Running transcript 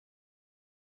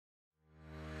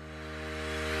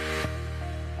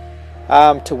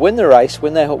To win the race,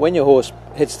 when your horse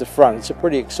hits the front, it's a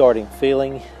pretty exciting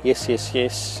feeling. Yes, yes,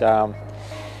 yes.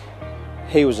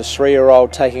 He was a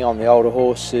 3-year-old taking on the older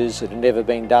horses. It had never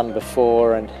been done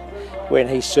before, and when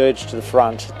he surged to the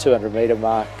front, 200-metre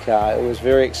mark, it was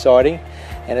very exciting,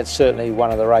 and it's certainly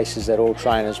one of the races that all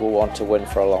trainers will want to win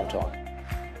for a long time.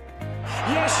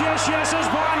 Yes, yes, yes is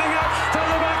winding up from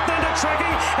the back then to tracking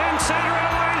and centre of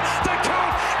the lane. The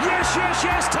colt, yes, yes,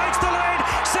 yes takes the lead.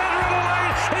 Centre of the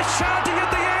lane is chanting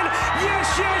at the end. Yes,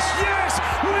 yes, yes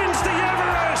wins the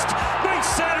Everest. Beats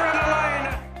centre of the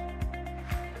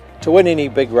lane. To win any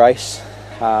big race,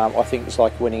 I think it's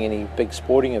like winning any big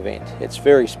sporting event. It's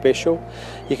very special.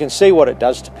 You can see what it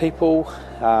does to people,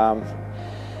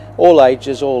 all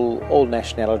ages, all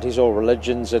nationalities, all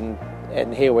religions, and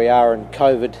here we are in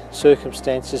COVID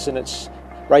circumstances, and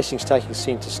racing's taking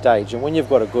centre stage. And when you've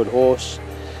got a good horse,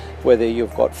 whether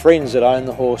you've got friends that own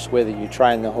the horse, whether you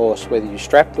train the horse, whether you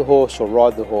strap the horse or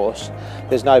ride the horse,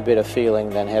 there's no better feeling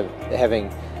than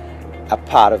having a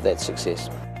part of that success.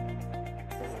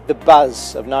 The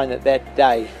buzz of knowing that that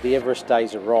day, the Everest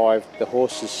day's arrived, the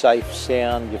horse is safe,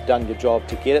 sound, you've done your job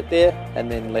to get it there, and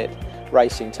then let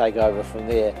racing take over from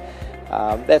there.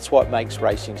 That's what makes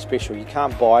racing special. You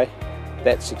can't buy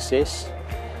that success,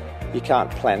 you can't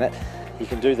plan it. You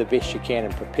can do the best you can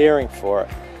in preparing for it,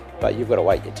 but you've got to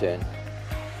wait your turn.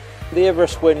 The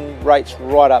Everest win rates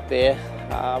right up there.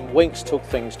 Winks took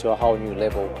things to a whole new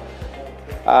level.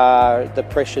 The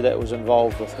pressure that was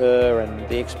involved with her and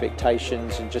the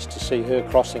expectations, and just to see her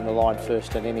crossing the line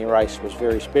first in any race was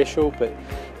very special. But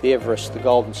the Everest, the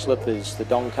Golden Slippers, the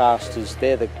Doncasters,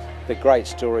 they're the great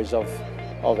stories of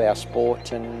our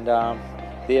sport. And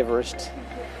the Everest,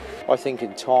 I think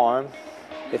in time,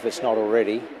 if it's not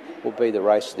already, will be the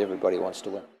race that everybody wants to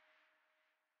win.